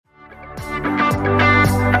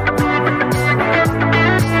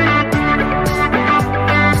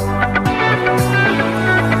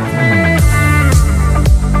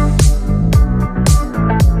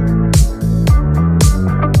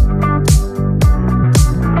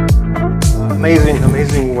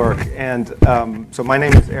amazing work. And so my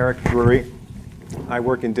name is Eric Drury. I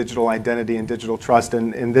work in digital identity and digital trust.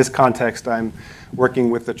 And in this context, I'm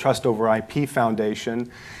working with the Trust Over IP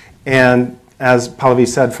Foundation. And as Pallavi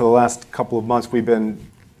said, for the last couple of months, we've been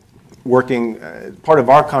working, part of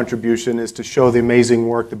our contribution is to show the amazing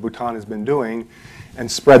work that Bhutan has been doing and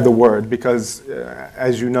spread the word, because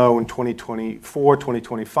as you know, in 2024,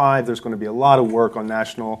 2025, there's going to be a lot of work on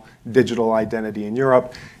national digital identity in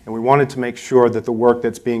Europe, and we wanted to make sure that the work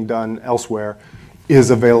that's being done elsewhere is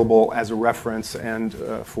available as a reference and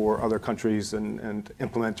for other countries and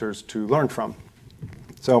implementers to learn from.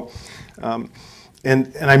 So,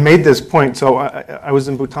 and I made this point, so I was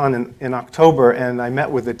in Bhutan in October, and I met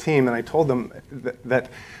with the team, and I told them that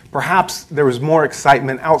perhaps there was more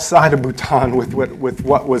excitement outside of Bhutan with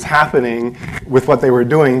what was happening, with what they were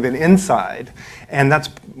doing, than inside. And that's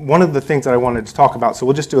one of the things that I wanted to talk about. So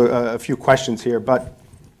we'll just do a few questions here. But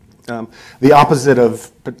the opposite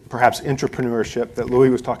of perhaps entrepreneurship that Louis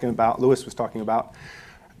was talking about,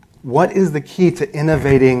 what is the key to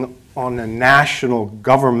innovating on a national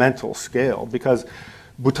governmental scale? Because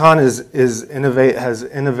Bhutan has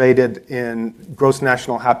innovated in gross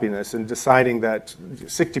national happiness and deciding that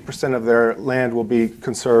 60% of their land will be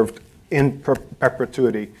conserved in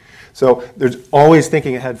perpetuity. So there's always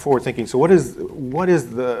thinking ahead, forward thinking. So what is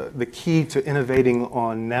the key to innovating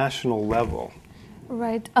on national level?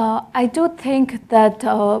 Right. I do think that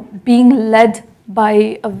being led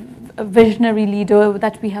by a visionary leader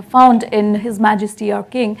that we have found in His Majesty our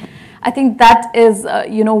King, I think that is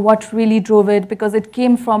what really drove it, because it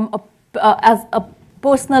came from as a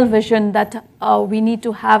personal vision that we need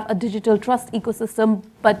to have a digital trust ecosystem,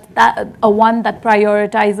 but one that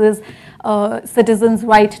prioritizes citizens'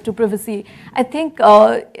 right to privacy. I think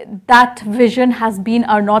that vision has been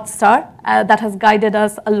our North Star that has guided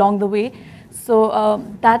us along the way. So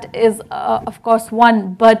that is, of course,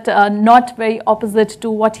 one, but not very opposite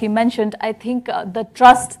to what he mentioned. I think the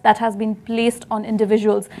trust that has been placed on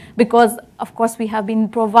individuals, because, of course, we have been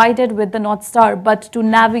provided with the North Star, but to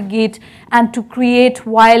navigate and to create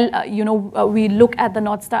while, we look at the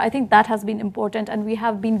North Star, I think that has been important, and we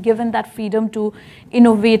have been given that freedom to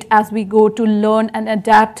innovate as we go, to learn and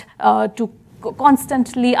adapt, to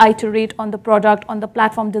constantly iterate on the product, on the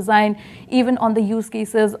platform design, even on the use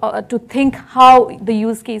cases, to think how the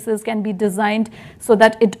use cases can be designed so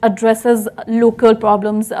that it addresses local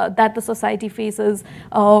problems that the society faces,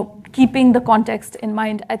 keeping the context in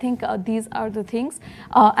mind. I think these are the things.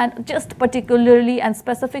 And just particularly and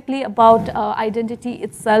specifically about identity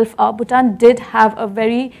itself, Bhutan did have a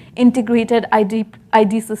very integrated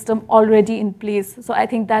ID system already in place. So I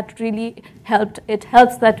think that really helped. It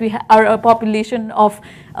helps that we are a population of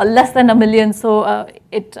less than 1 million, so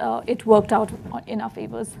it worked out in our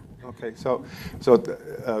favors. Okay, so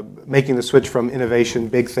making the switch from innovation,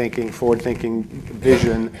 big thinking, forward thinking,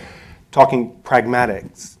 vision, talking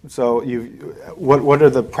pragmatics. So what are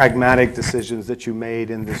the pragmatic decisions that you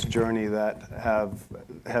made in this journey that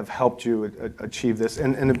have helped you achieve this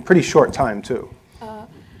in a pretty short time too?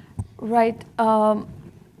 Right. I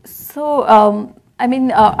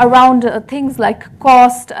mean, around things like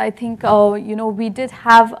cost, I think, we did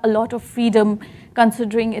have a lot of freedom,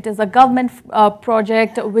 considering it is a government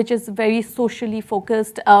project which is very socially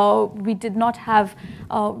focused. We did not have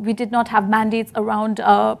mandates around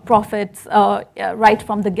profits right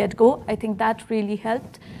from the get-go. I think that really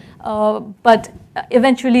helped. But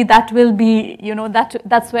eventually that will be,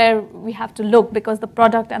 that's where we have to look, because the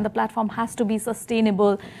product and the platform has to be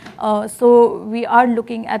sustainable. So we are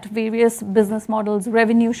looking at various business models,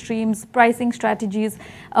 revenue streams, pricing strategies,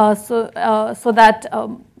 so that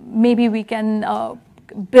maybe we can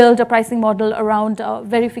build a pricing model around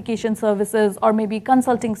verification services, or maybe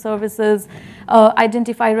consulting services,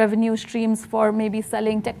 identify revenue streams for maybe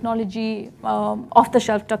selling technology,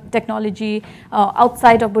 off-the-shelf technology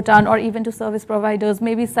outside of Bhutan, or even to service providers,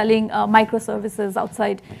 maybe selling microservices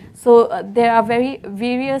outside. So there are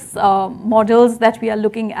various models that we are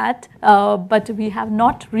looking at, but we have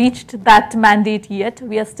not reached that mandate yet.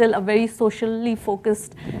 We are still a very socially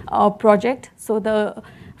focused project. So the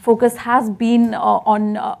focus has been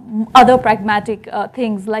on other pragmatic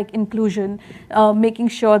things like inclusion, making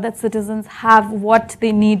sure that citizens have what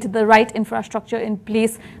they need, the right infrastructure in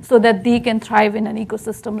place, so that they can thrive in an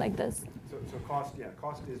ecosystem like this. So cost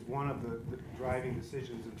is one of the driving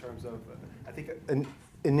decisions in terms of, I think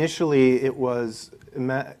initially it was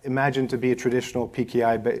imagined to be a traditional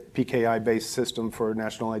PKI-based system for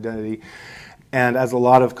national identity. And as a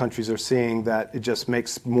lot of countries are seeing, that it just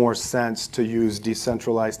makes more sense to use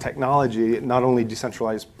decentralized technology, not only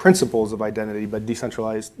decentralized principles of identity, but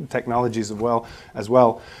decentralized technologies as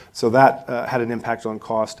well. So that had an impact on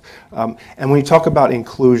cost. And when you talk about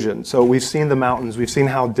inclusion, so we've seen the mountains, we've seen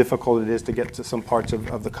how difficult it is to get to some parts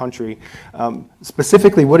of the country.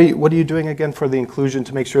 Specifically, what are you doing again for the inclusion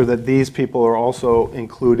to make sure that these people are also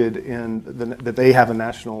included in, that they have a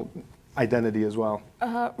national identity as well?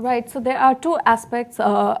 Right, so there are two aspects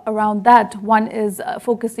around that. One is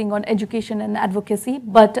focusing on education and advocacy,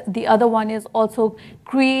 but the other one is also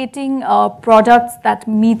creating products that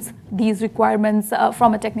meets these requirements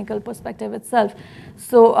from a technical perspective itself.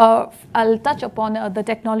 So I'll touch upon the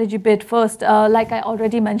technology bit first. Like I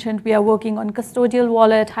already mentioned, we are working on custodial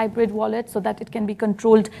wallet, hybrid wallet, so that it can be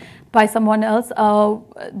controlled by someone else.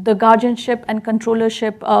 The guardianship and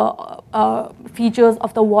controllership features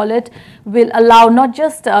of the wallet will allow not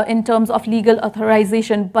just in terms of legal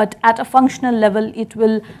authorization, but at a functional level, it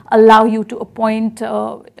will allow you to appoint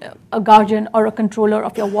a guardian or a controller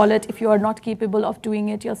of your wallet if you are not capable of doing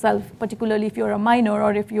it yourself, particularly if you're a minor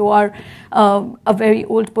or if you are a very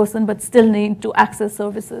old person but still need to access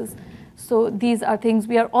services. So these are things.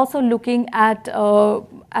 We are also looking at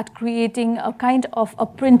creating a kind of a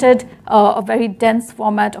printed, a very dense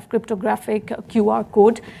format of cryptographic QR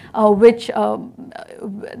code, which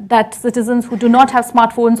that citizens who do not have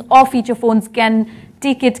smartphones or feature phones can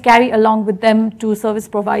take it, carry along with them to service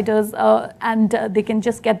providers, and they can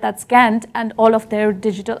just get that scanned, and all of their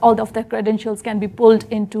credentials can be pulled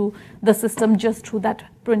into the system just through that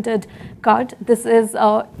printed card. This is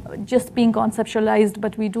just being conceptualized,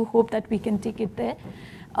 but we do hope that we can take it there.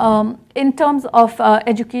 In terms of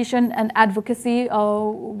education and advocacy,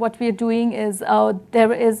 what we are doing is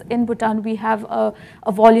there is in Bhutan we have a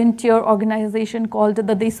volunteer organization called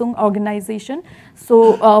the Desung organization.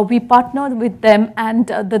 So we partnered with them, and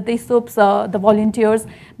the Desops, the volunteers,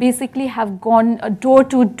 basically have gone door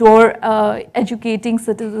to door educating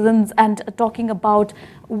citizens and talking about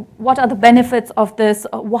what are the benefits of this,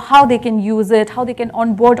 how they can use it, how they can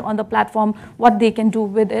onboard on the platform, what they can do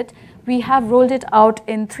with it. We have rolled it out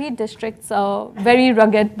in 3 districts, very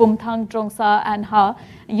rugged, Bumthang, Trongsa, and Ha.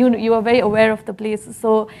 You are very aware of the place,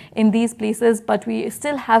 so in these places, but we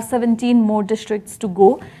still have 17 more districts to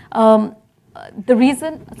go. The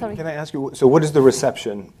reason, sorry. Can I ask you, so what is the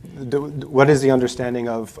reception? What is the understanding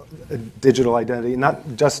of digital identity?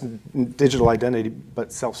 Not just digital identity,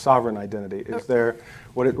 but self-sovereign identity. Is there,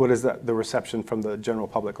 what is the reception from the general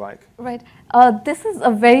public like? Right. This is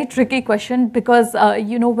a very tricky question because,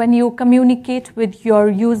 you know, when you communicate with your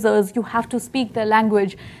users, you have to speak their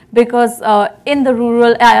language, because in the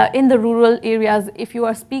rural areas, if you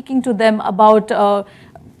are speaking to them about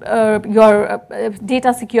your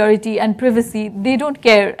data security and privacy, they don't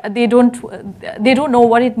care. They don't know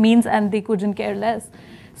what it means, and they couldn't care less.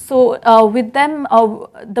 So with them,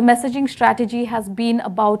 the messaging strategy has been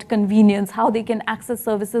about convenience, how they can access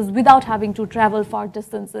services without having to travel far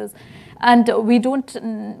distances. And we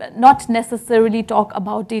not necessarily talk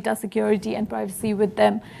about data security and privacy with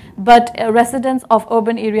them. But residents of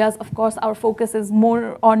urban areas, of course, our focus is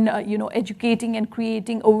more on you know, educating and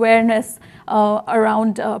creating awareness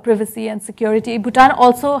around privacy and security. Bhutan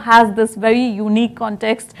also has this very unique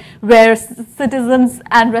context where citizens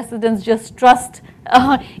and residents just trust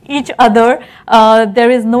each other.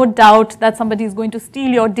 There is no doubt that somebody is going to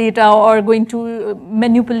steal your data or going to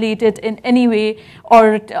manipulate it in any way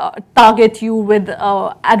or target you with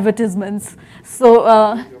advertisements. So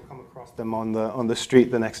you'll come across them on the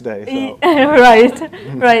street the next day. So.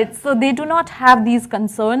 Right, right. So they do not have these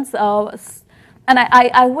concerns. And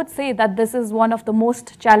I would say that this is one of the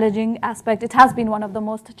most challenging aspects. It has been one of the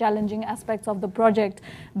most challenging aspects of the project,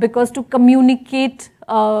 because to communicate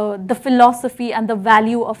the philosophy and the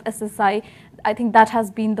value of SSI, I think that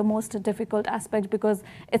has been the most difficult aspect, because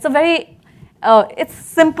it's a very it's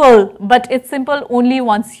simple, but it's simple only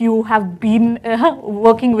once you have been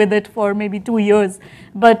working with it for maybe 2 years.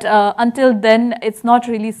 But until then, it's not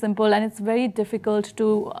really simple, and it's very difficult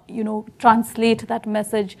to, you know, translate that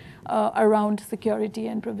message around security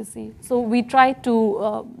and privacy. So we try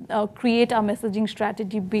to create our messaging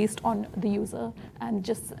strategy based on the user and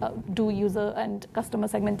just do user and customer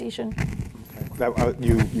segmentation. Okay.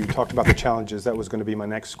 You talked about the challenges. That was going to be my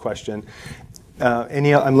next question.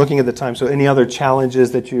 I'm looking at the time, so any other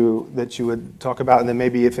challenges that you would talk about, and then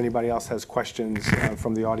maybe if anybody else has questions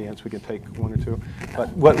from the audience, we can take one or two. But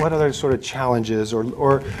what other sort of challenges, and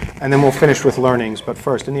then we'll finish with learnings, but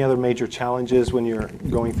first, any other major challenges when you're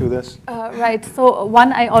going through this? Right, so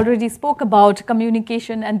one I already spoke about,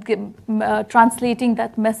 communication and translating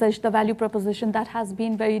that message, the value proposition, that has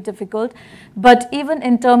been very difficult. But even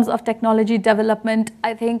in terms of technology development,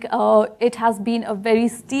 I think it has been a very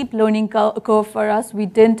steep learning curve for us. We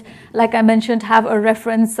didn't, like I mentioned, have a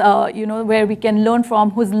reference, where we can learn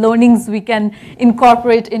from, whose learnings we can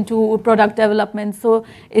incorporate into product development. So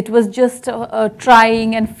it was just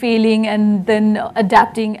trying and failing and then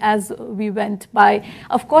adapting as we went by.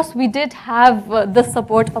 Of course, we did have the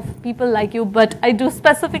support of people like you, but I do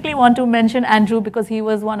specifically want to mention Andrew because he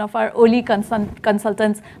was one of our early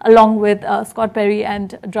consultants along with Scott Perry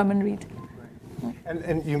and Drummond Reed.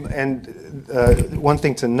 And one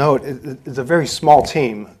thing to note is it's a very small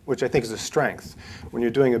team, which I think is a strength. When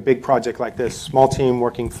you're doing a big project like this, small team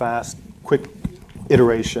working fast, quick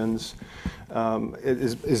iterations,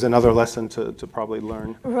 is another lesson to probably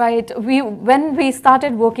learn. Right. When we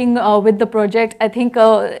started working with the project, I think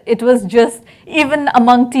it was just, even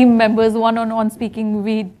among team members, one-on-one speaking,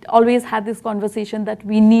 we always had this conversation that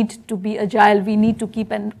we need to be agile, we need to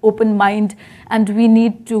keep an open mind, and we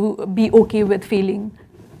need to be okay with failing.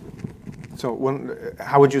 So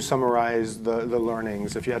how would you summarize the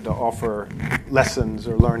learnings? If you had to offer lessons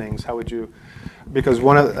or learnings, how would you? Because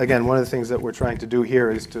one of the things that we're trying to do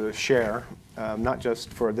here is to share, not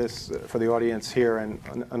just for the audience here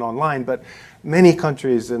and online, but many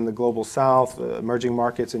countries in the global south, emerging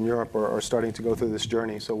markets in Europe are starting to go through this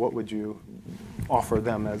journey. So what would you offer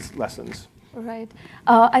them as lessons? Right.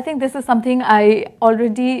 I think this is something I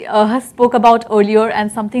already spoke about earlier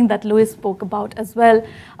and something that Louis spoke about as well.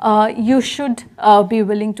 You should be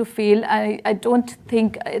willing to fail. I don't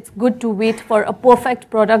think it's good to wait for a perfect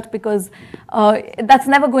product because that's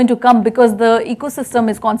never going to come because the ecosystem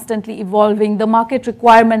is constantly evolving. The market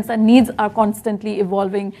requirements and needs are constantly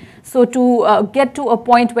evolving. So to get to a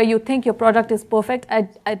point where you think your product is perfect,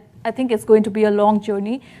 I think it's going to be a long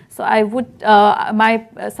journey. So I would, my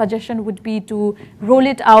suggestion would be to roll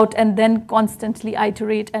it out and then constantly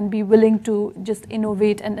iterate and be willing to just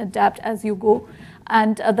innovate and adapt as you go.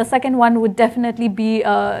 And the second one would definitely be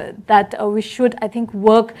that we should, I think,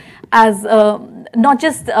 work as not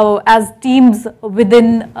just as teams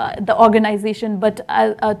within the organization, but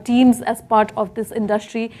teams as part of this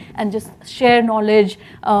industry and just share knowledge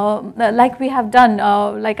like we have done,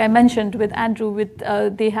 like I mentioned with Andrew,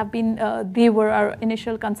 they were our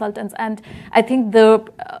initial consultants. And I think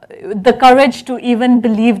the courage to even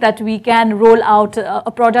believe that we can roll out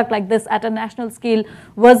a product like this at a national scale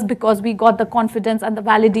was because we got the confidence and the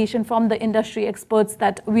validation from the industry experts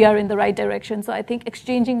that we are in the right direction. So I think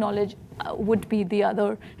exchanging knowledge would be the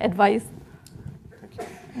other advice. Thank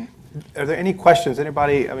you. Are there any questions?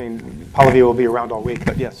 Anybody? I mean, Pallavi will be around all week,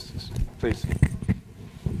 but yes, please.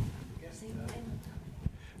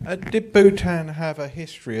 Did Bhutan have a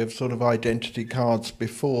history of sort of identity cards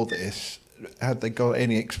before this? Had they got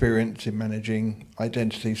any experience in managing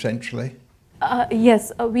identity centrally?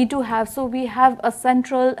 Yes, we do have. So we have a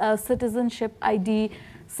central citizenship ID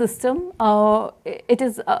system. It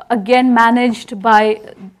is again managed by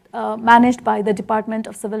the Department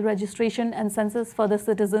of Civil Registration and Census for the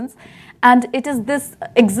Citizens. And it is this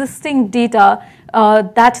existing data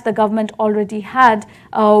that the government already had,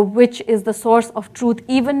 which is the source of truth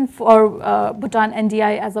even for Bhutan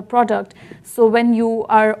NDI as a product. So when you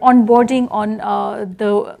are onboarding on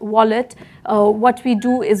the wallet, what we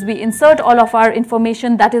do is we insert all of our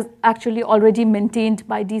information that is actually already maintained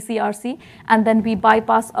by DCRC, and then we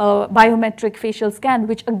bypass a biometric facial scan,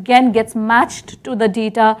 which again gets matched to the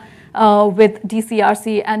data with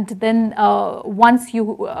DCRC. And then once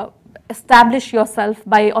you establish yourself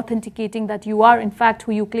by authenticating that you are in fact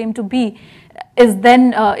who you claim to be, is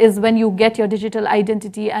when you get your digital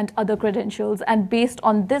identity and other credentials. And based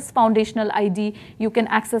on this foundational ID, you can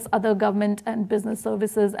access other government and business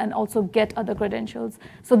services and also get other credentials.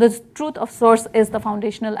 So the truth of source is the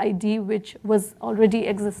foundational ID, which was already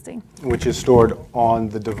existing. Which is stored on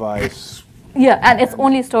the device. Yeah, and it's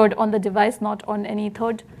only stored on the device, not on any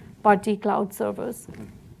third-party cloud servers.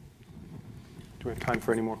 Do we have time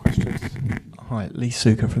for any more questions? Hi, Lee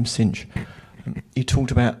Suka from Cinch. You talked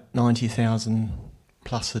about 90,000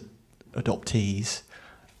 plus adoptees.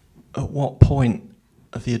 At what point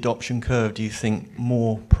of the adoption curve do you think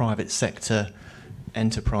more private sector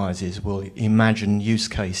enterprises will imagine use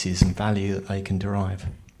cases and value that they can derive?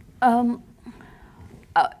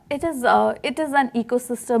 It is an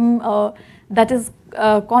ecosystem that is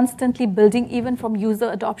constantly building, even from user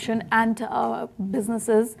adoption and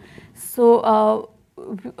businesses. So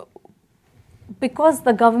because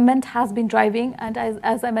the government has been driving, and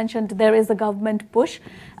as I mentioned, there is a government push,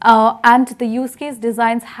 and the use case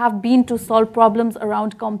designs have been to solve problems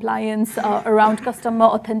around compliance, around customer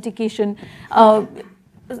authentication,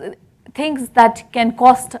 things that can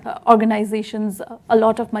cost organizations a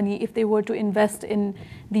lot of money if they were to invest in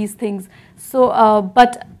these things. So,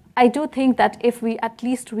 but I do think that if we at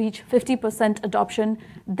least reach 50% adoption,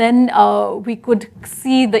 then we could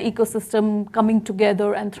see the ecosystem coming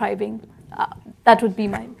together and thriving. That would be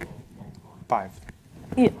mine. 5.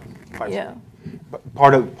 Yeah. 5. Yeah. But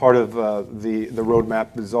part of the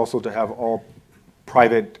roadmap is also to have all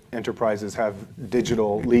private enterprises have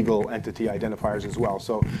digital legal entity identifiers as well.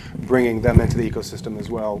 So bringing them into the ecosystem as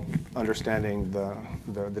well, understanding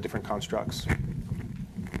the different constructs.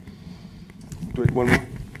 One more.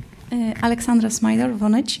 Alexandra Smiler,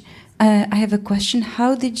 Vonage. I have a question.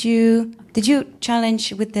 How did you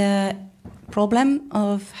challenge with the problem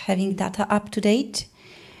of having data up to date?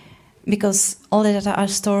 Because all the data are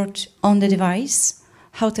stored on the device.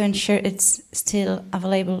 How to ensure it's still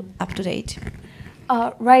available up to date?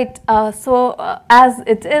 Right. So as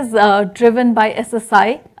it is driven by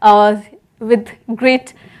SSI, with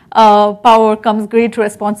great power comes great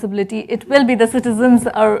responsibility. It will be the citizens'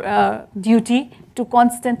 duty to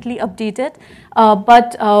constantly update it,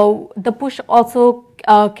 but the push also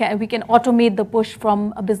we can automate the push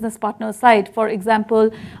from a business partner side. For example,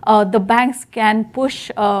 the banks can push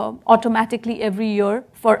automatically every year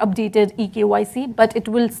for updated eKYC, but it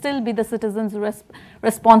will still be the citizens'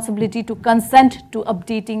 responsibility to consent to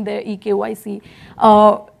updating their eKYC.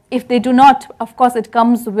 If they do not, of course, it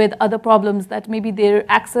comes with other problems that maybe their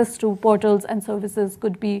access to portals and services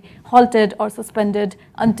could be halted or suspended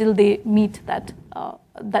until they meet that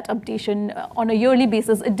that updation on a yearly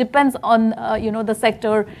basis. It depends on the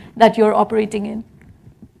sector that you're operating in.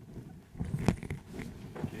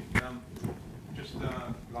 Just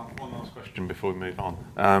one last question before we move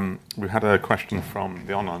on. We had a question from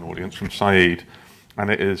the online audience from Saeed, and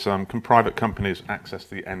it is: can private companies access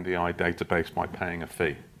the NDI database by paying a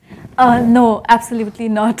fee? No, absolutely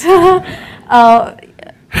not.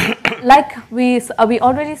 Like we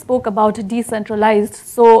already spoke about decentralized.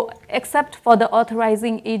 So except for the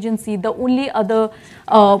authorizing agency, the only other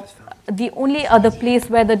place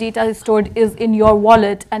where the data is stored is in your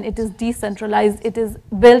wallet, and it is decentralized. It is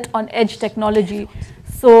built on edge technology.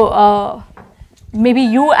 So maybe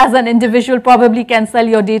you as an individual probably can sell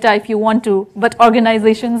your data if you want to, but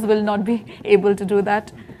organizations will not be able to do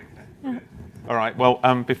that. All right, well,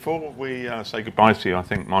 before we say goodbye to you, I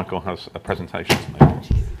think Michael has a presentation to make.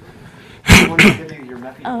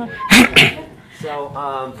 So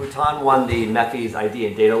Bhutan won the MEFI's ID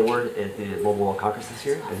and Data Award at the Mobile World Congress this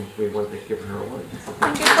year, and we wanted to give her an award.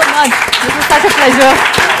 Thank you so much. This is such a pleasure.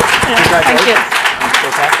 Yeah, thank you.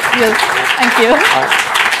 Yes, thank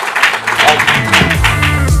you.